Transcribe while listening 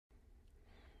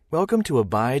Welcome to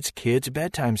Abide's Kids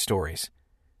Bedtime Stories.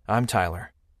 I'm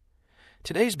Tyler.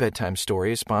 Today's bedtime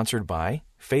story is sponsored by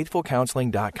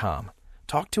FaithfulCounseling.com.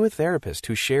 Talk to a therapist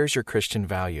who shares your Christian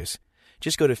values.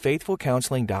 Just go to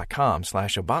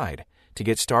FaithfulCounseling.com/abide to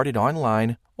get started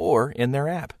online or in their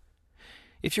app.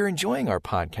 If you're enjoying our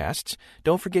podcasts,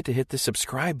 don't forget to hit the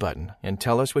subscribe button and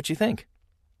tell us what you think.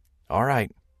 All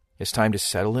right, it's time to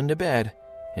settle into bed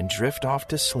and drift off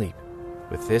to sleep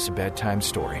with this bedtime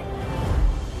story.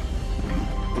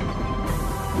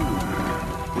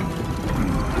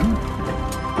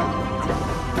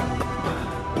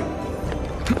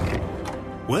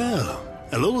 Well,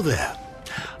 hello there.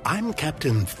 I'm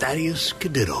Captain Thaddeus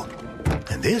Cadiddle,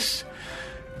 and this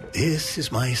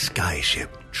is my skyship,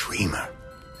 Dreamer.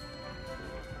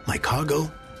 My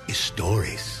cargo is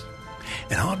stories,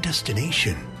 and our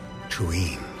destination,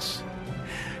 dreams.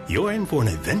 You're in for an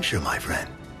adventure, my friend.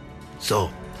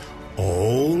 So,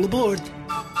 all aboard.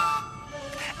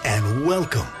 And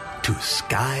welcome to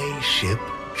Skyship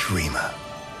Dreamer.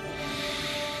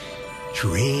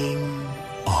 Dream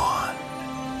on.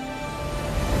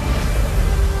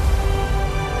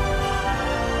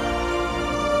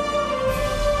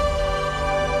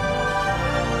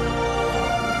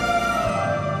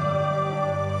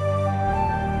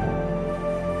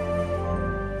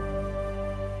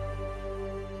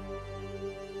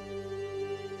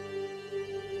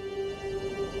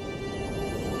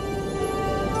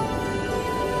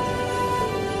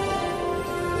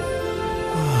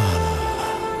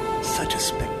 Such a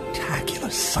spectacular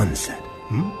sunset,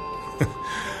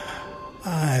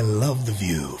 I love the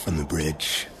view from the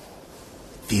bridge.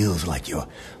 Feels like you're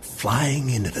flying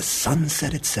into the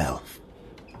sunset itself.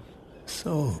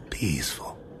 So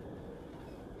peaceful.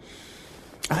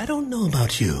 I don't know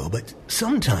about you, but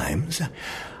sometimes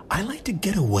I like to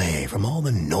get away from all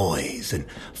the noise and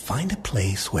find a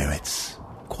place where it's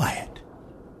quiet.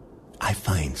 I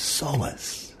find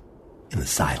solace in the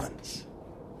silence.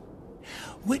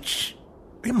 Which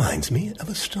reminds me of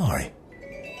a story.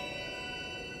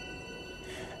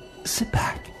 Sit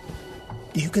back.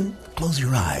 You can close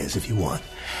your eyes if you want.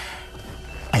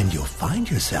 And you'll find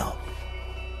yourself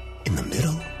in the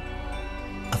middle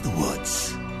of the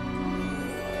woods.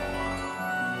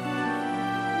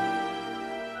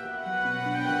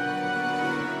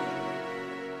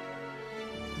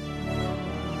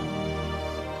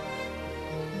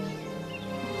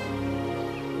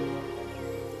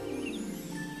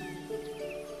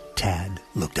 Tad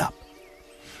looked up.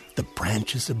 The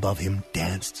branches above him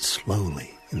danced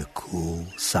slowly in the cool,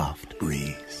 soft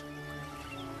breeze.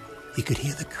 He could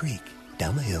hear the creek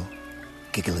down the hill,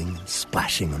 giggling and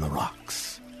splashing on the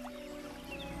rocks.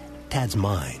 Tad's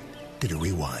mind did a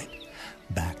rewind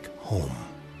back home.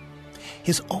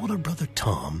 His older brother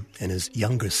Tom and his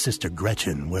younger sister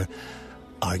Gretchen were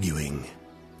arguing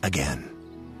again.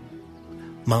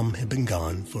 Mom had been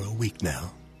gone for a week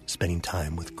now, spending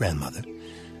time with grandmother,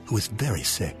 who was very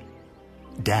sick.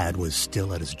 Dad was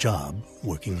still at his job,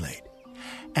 working late.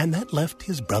 And that left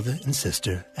his brother and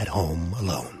sister at home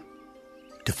alone.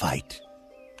 To fight,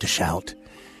 to shout,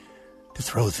 to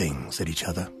throw things at each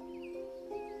other.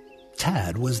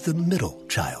 Tad was the middle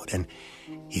child, and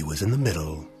he was in the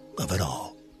middle of it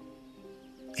all.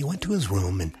 He went to his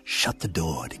room and shut the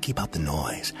door to keep out the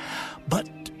noise. But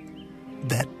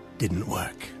that didn't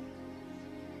work.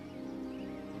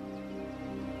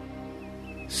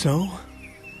 So,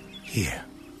 here.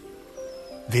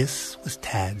 This was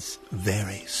Tad's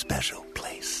very special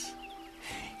place.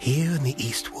 Here in the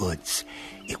East Woods,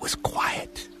 it was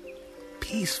quiet,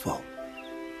 peaceful.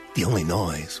 The only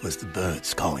noise was the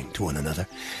birds calling to one another.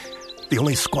 The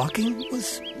only squawking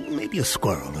was maybe a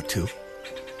squirrel or two.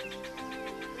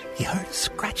 He heard a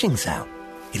scratching sound.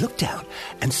 He looked down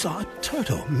and saw a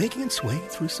turtle making its way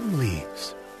through some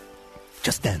leaves.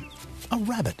 Just then, a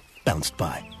rabbit bounced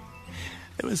by.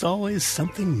 There was always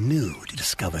something new to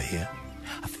discover here,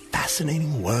 a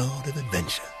fascinating world of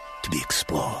adventure to be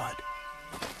explored.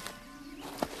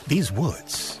 These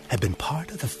woods had been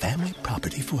part of the family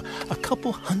property for a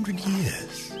couple 100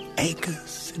 years,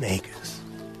 acres and acres.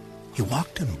 He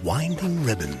walked in winding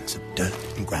ribbons of dirt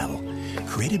and gravel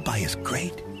created by his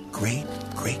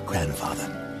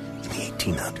great-great-great-grandfather in the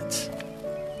 1800s.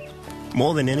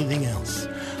 More than anything else,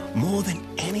 more than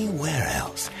anywhere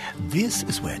else, this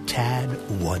is where Tad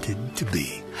wanted to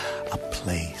be, a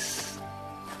place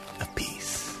of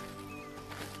peace.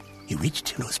 He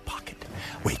reached into his pocket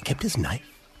where he kept his knife,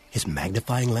 his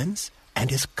magnifying lens,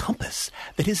 and his compass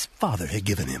that his father had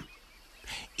given him.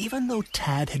 Even though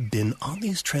Tad had been on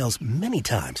these trails many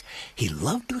times, he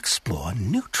loved to explore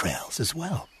new trails as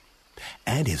well.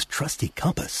 and his trusty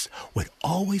compass would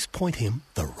always point him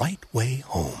the right way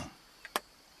home.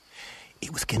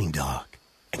 It was getting dark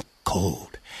and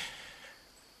cold.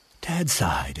 Tad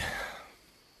sighed.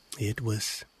 It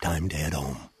was time to head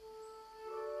home.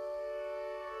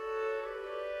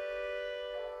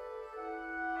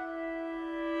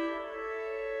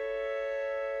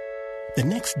 The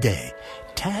next day,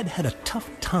 Tad had a tough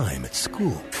time at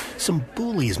school. Some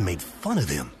bullies made fun of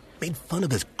him, made fun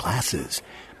of his glasses,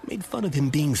 made fun of him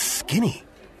being skinny,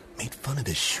 made fun of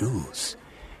his shoes.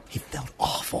 He felt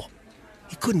awful.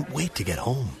 He couldn't wait to get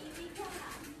home.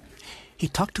 He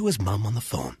talked to his mom on the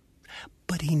phone,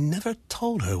 but he never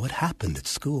told her what happened at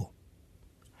school.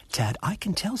 "Tad, I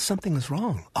can tell something is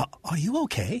wrong. Are you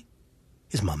okay?"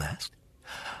 his mom asked.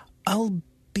 "I'll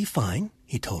be fine,"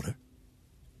 he told her.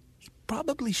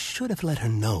 Probably should have let her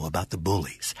know about the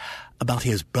bullies, about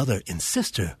his brother and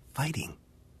sister fighting.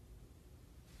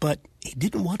 But he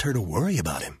didn't want her to worry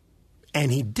about him,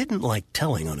 and he didn't like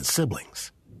telling on his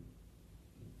siblings.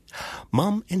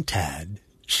 Mom and Tad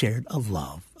shared a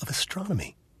love of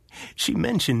astronomy. She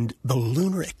mentioned the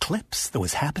lunar eclipse that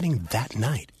was happening that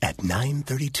night at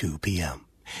 9:32 p.m.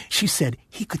 She said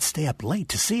he could stay up late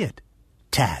to see it.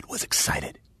 Tad was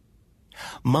excited.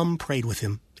 Mom prayed with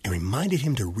him and reminded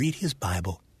him to read his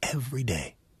Bible every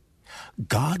day.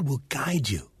 God will guide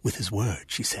you with his word,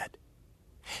 she said.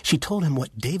 She told him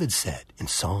what David said in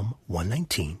Psalm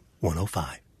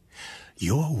 119:105.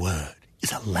 Your word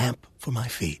is a lamp for my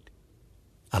feet,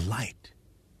 a light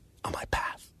on my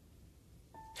path.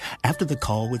 After the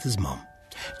call with his mom,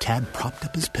 Tad propped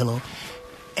up his pillow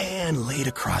and laid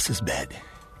across his bed.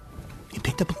 He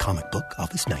picked up a comic book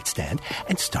off his nightstand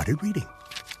and started reading.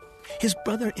 His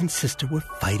brother and sister were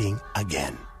fighting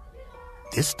again.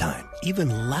 This time,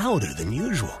 even louder than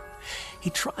usual.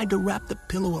 He tried to wrap the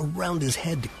pillow around his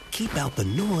head to keep out the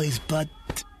noise, but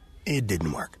it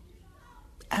didn't work.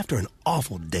 After an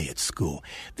awful day at school,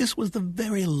 this was the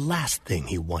very last thing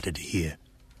he wanted to hear.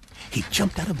 He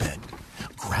jumped out of bed,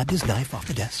 grabbed his knife off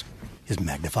the desk, his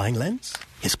magnifying lens,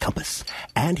 his compass,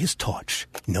 and his torch,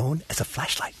 known as a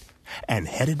flashlight, and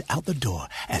headed out the door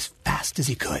as fast as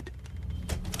he could.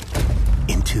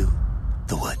 Into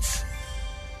the woods.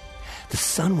 The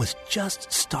sun was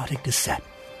just starting to set.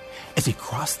 As he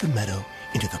crossed the meadow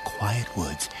into the quiet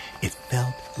woods, it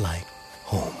felt like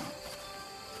home.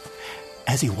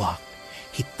 As he walked,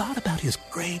 he thought about his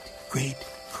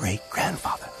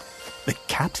great-great-great-grandfather, the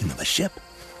captain of a ship.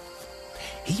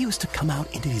 He used to come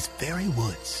out into these very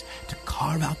woods to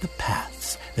carve out the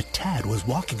paths that Tad was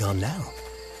walking on now.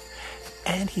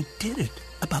 And he did it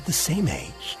about the same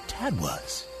age Tad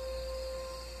was.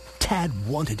 Tad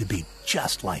wanted to be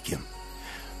just like him.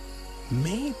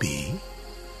 Maybe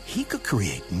he could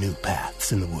create new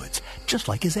paths in the woods, just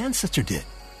like his ancestor did.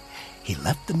 He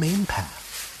left the main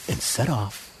path and set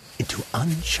off into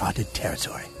uncharted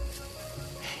territory.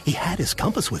 He had his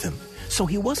compass with him, so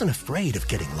he wasn't afraid of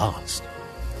getting lost.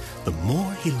 The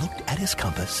more he looked at his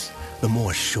compass, the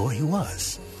more sure he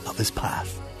was of his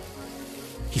path.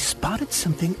 He spotted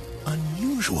something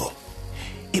unusual.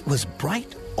 It was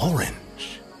bright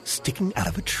orange, sticking out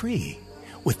of a tree,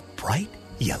 with bright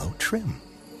yellow trim.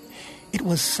 It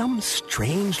was some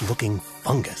strange-looking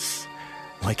fungus,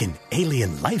 like an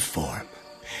alien life form.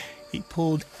 He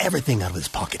pulled everything out of his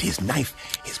pocket, his knife,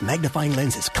 his magnifying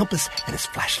lens, his compass, and his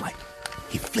flashlight.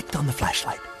 He flicked on the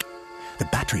flashlight. The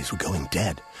batteries were going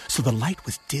dead, so the light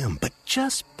was dim, but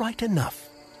just bright enough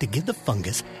to give the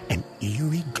fungus an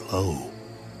eerie glow.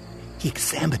 He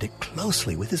examined it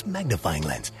closely with his magnifying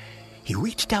lens. He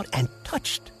reached out and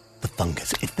touched the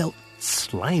fungus. It felt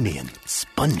slimy and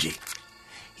spongy.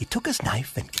 He took his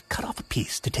knife and cut off a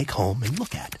piece to take home and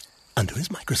look at under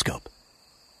his microscope.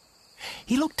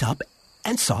 He looked up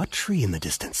and saw a tree in the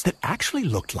distance that actually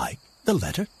looked like the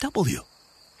letter W.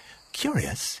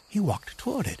 Curious, he walked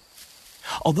toward it.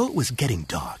 Although it was getting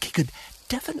dark, he could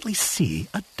definitely see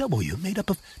a W made up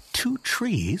of two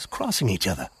trees crossing each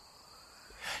other.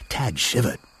 Tad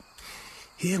shivered.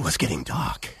 It was getting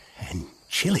dark and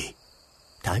chilly.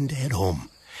 Time to head home.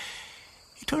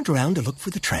 He turned around to look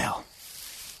for the trail.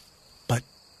 But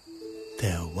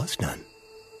there was none.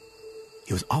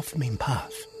 He was off the main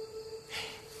path.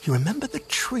 He remembered the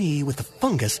tree with the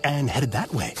fungus and headed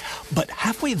that way. But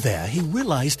halfway there, he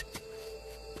realized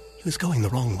he was going the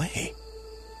wrong way.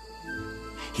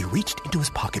 He reached into his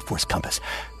pocket for his compass.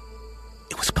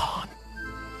 It was gone.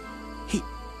 He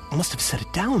must have set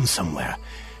it down somewhere.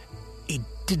 He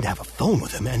didn't have a phone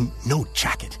with him and no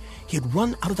jacket. He had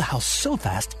run out of the house so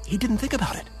fast he didn't think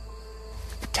about it.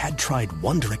 Tad tried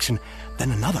one direction,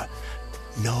 then another.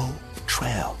 No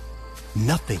trail.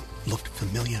 Nothing looked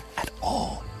familiar at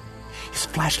all. His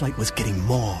flashlight was getting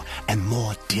more and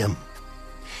more dim.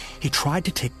 He tried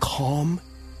to take calm,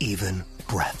 even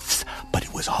breaths, but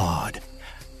it was hard.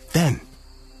 Then,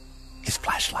 his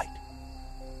flashlight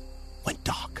went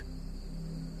dark.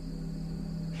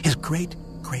 His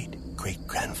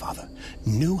great-great-great-grandfather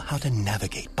knew how to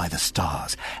navigate by the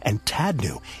stars, and Tad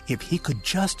knew if he could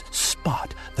just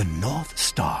spot the North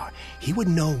Star, he would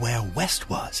know where west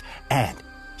was, and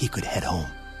he could head home.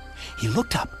 He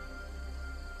looked up,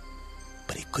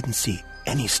 but he couldn't see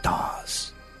any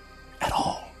stars at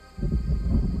all.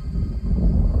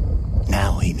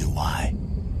 Now he knew why.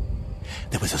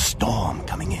 There was a storm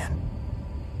coming in.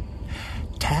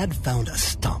 Tad found a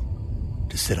stump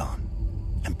to sit on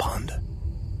and ponder.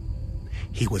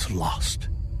 He was lost,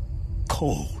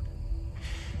 cold.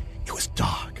 It was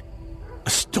dark. A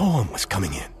storm was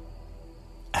coming in.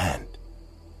 And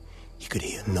he could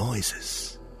hear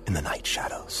noises in the night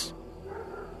shadows.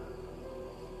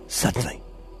 Suddenly,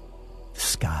 the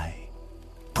sky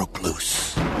broke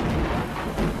loose.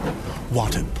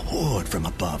 Water poured from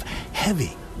above,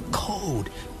 heavy, cold,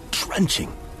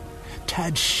 drenching.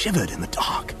 Tad shivered in the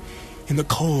dark, in the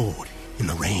cold, in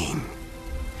the rain.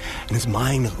 And his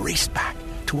mind raced back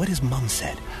to what his mom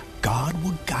said, God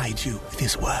will guide you with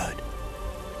his word.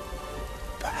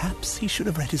 Perhaps he should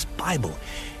have read his Bible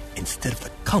instead of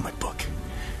the comic book.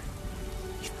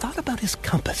 He thought about his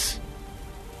compass.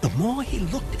 The more he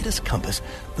looked at his compass,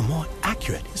 the more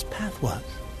accurate his path was.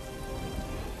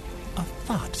 A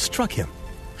thought struck him.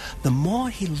 The more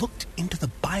he looked into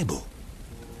the Bible,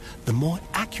 the more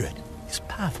accurate his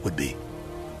path would be,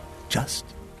 just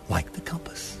like the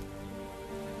compass.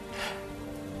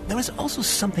 There is also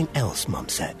something else, Mom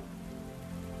said.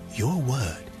 Your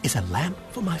word is a lamp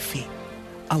for my feet,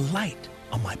 a light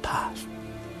on my path.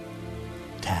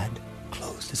 Tad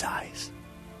closed his eyes.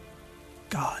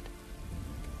 God,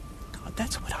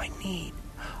 that's what I need.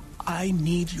 I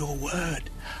need your word,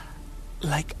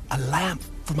 like a lamp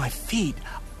for my feet,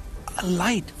 a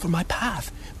light for my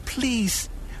path. Please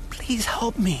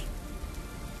help me.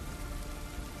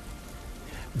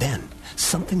 Then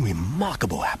something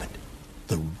remarkable happened.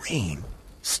 The rain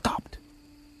stopped.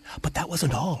 But that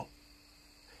wasn't all.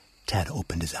 Tad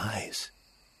opened his eyes.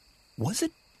 Was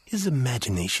it his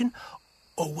imagination,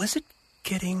 or was it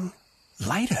getting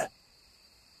lighter?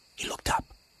 He looked up.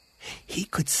 He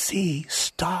could see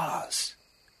stars.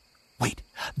 Wait,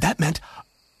 that meant...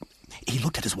 He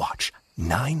looked at his watch.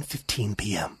 9:15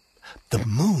 p.m. The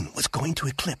moon was going to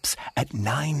eclipse at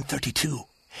 9:32.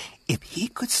 If he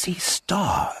could see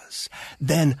stars,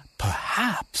 then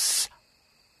perhaps...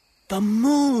 The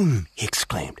moon, he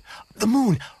exclaimed. The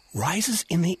moon rises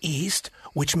in the east,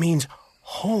 which means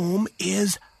home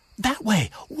is that way,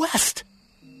 west.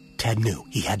 Tad knew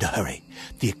he had to hurry.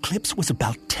 The eclipse was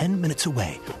about 10 minutes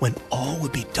away when all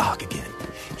would be dark again.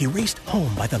 He raced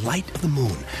home by the light of the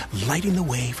moon, lighting the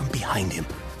way from behind him.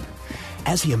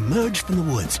 As he emerged from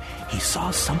the woods, he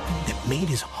saw something that made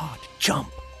his heart jump.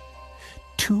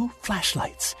 2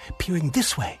 flashlights peering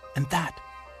this way and that.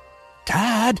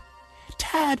 Tad,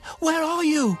 where are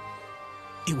you?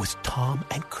 It was Tom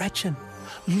and Gretchen,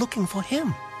 looking for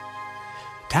him.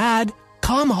 Tad,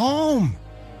 come home.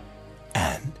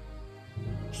 And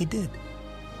he did.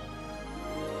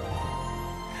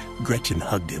 Gretchen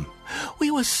hugged him.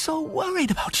 We were so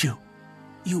worried about you.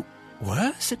 You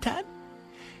were? Said Tad.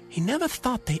 He never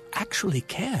thought they actually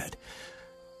cared.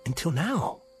 Until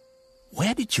now.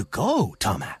 Where did you go?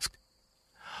 Tom asked.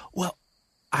 Well,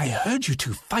 I heard you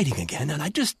two fighting again, and I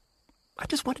just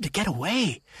wanted to get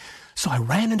away. So I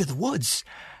ran into the woods,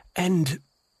 and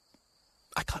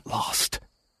I got lost.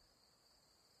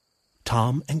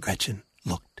 Tom and Gretchen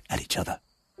looked at each other.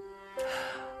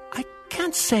 I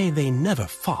can't say they never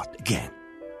fought again,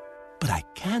 but I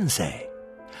can say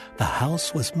the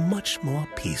house was much more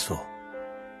peaceful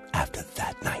after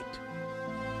that night.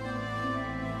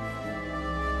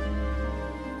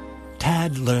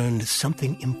 Tad learned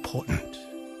something important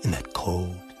in that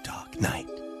cold, dark night.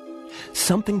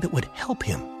 Something that would help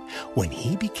him when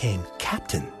he became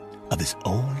captain of his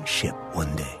own ship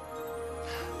one day.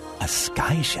 A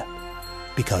sky ship,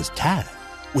 because Tad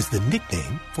was the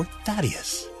nickname for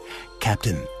Thaddeus,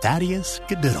 Captain Thaddeus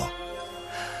Gediddle.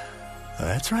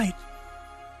 That's right.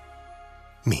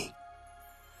 Me.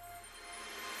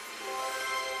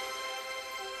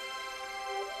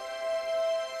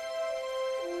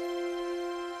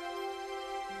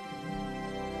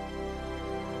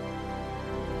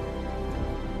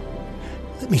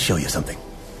 Let me show you something.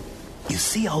 You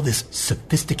see all this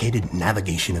sophisticated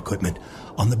navigation equipment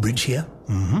on the bridge here?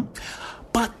 Mm-hmm.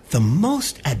 But the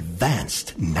most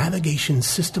advanced navigation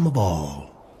system of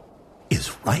all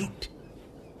is right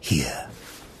here.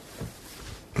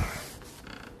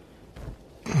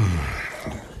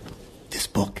 This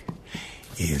book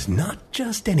is not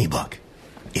just any book.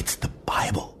 It's the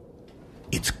Bible.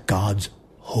 It's God's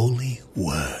holy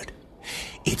word.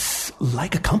 It's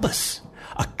like a compass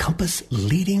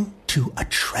leading to a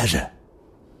treasure.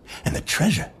 And the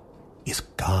treasure is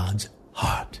God's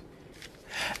heart.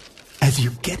 As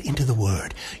you get into the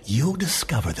Word, you'll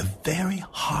discover the very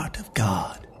heart of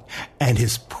God and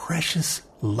His precious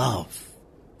love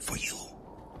for you.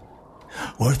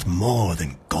 Worth more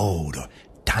than gold or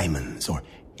diamonds or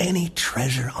any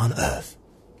treasure on earth.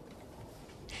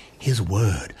 His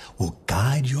Word will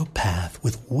guide your path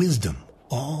with wisdom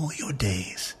all your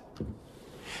days.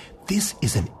 This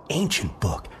is an ancient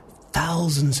book,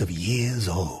 thousands of years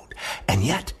old, and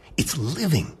yet it's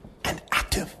living and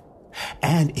active.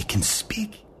 And it can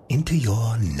speak into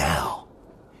your now,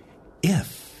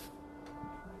 if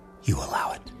you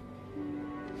allow it.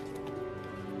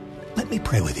 Let me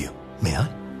pray with you, may I?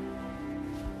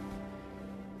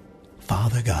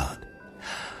 Father God,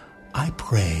 I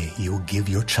pray you'll give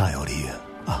your child here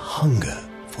a hunger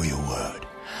for your word,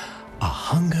 a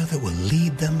hunger that will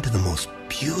lead them to the most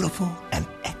beautiful and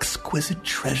exquisite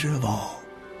treasure of all,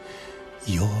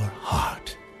 your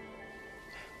heart.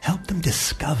 Help them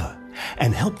discover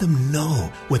and help them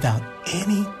know without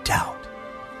any doubt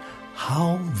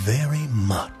how very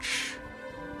much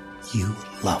you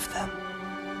love them.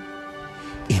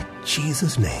 In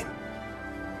Jesus' name,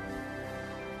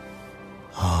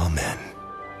 amen.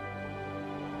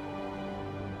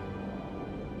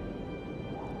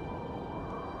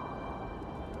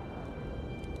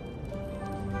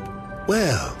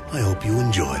 Well, I hope you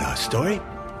enjoyed our story.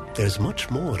 There's much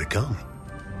more to come.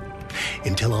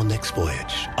 Until our next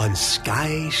voyage on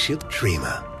Skyship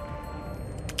Dreamer,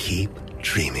 keep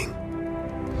dreaming.